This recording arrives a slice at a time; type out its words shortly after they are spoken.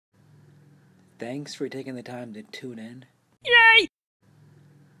Thanks for taking the time to tune in. Yay!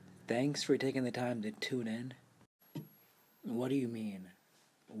 Thanks for taking the time to tune in. What do you mean?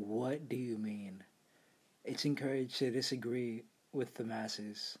 What do you mean? It's encouraged to disagree with the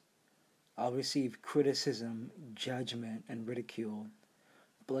masses. I'll receive criticism, judgment, and ridicule,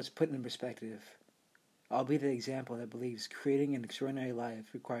 but let's put it in perspective. I'll be the example that believes creating an extraordinary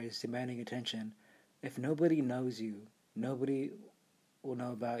life requires demanding attention. If nobody knows you, nobody will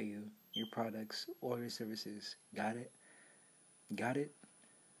know about you, your products, or your services. Got it? Got it?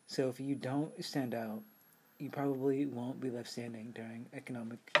 So if you don't stand out, you probably won't be left standing during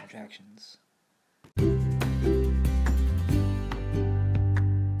economic contractions.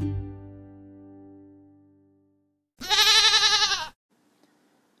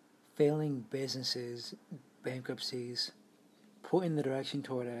 Failing businesses, bankruptcies, point in the direction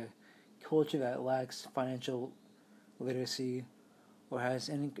toward a culture that lacks financial literacy or has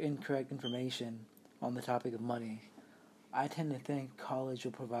incorrect information on the topic of money. I tend to think college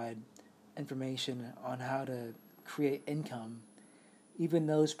will provide information on how to create income. Even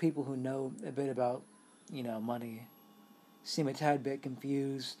those people who know a bit about, money seem a tad bit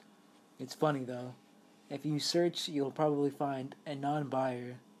confused. It's funny though. If you search, you'll probably find a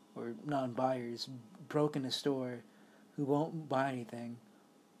non-buyer or non-buyers broke in a store who won't buy anything,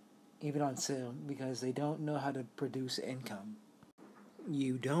 even on sale, because they don't know how to produce income.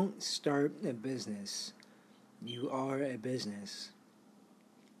 You don't start a business. You are a business.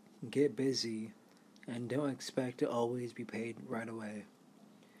 Get busy and don't expect to always be paid right away.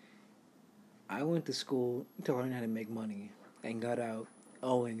 I went to school to learn how to make money and got out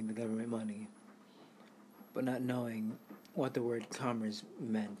owing the government money, but not knowing what the word commerce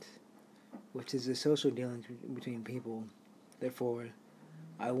meant, which is the social dealings between people. Therefore,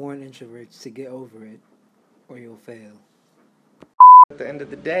 I warn introverts to get over it, or you'll fail. At the end of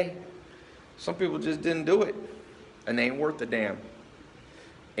the day, some people just didn't do it, and they ain't worth a damn.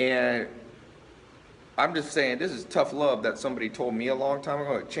 And I'm just saying, this is tough love that somebody told me a long time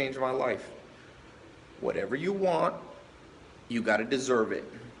ago. It changed my life. Whatever you want, you got to deserve it.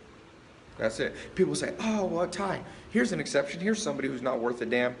 That's it. People say, oh, well, Ty, here's an exception. Here's somebody who's not worth a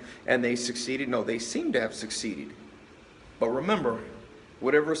damn, and they succeeded. No, they seem to have succeeded. But remember,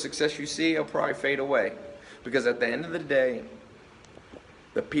 whatever success you see, it'll probably fade away. Because at the end of the day,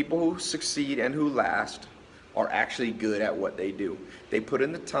 the people who succeed and who last are actually good at what they do. They put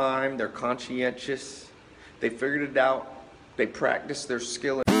in the time, they're conscientious, they figured it out, they practice their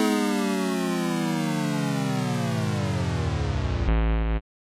skill.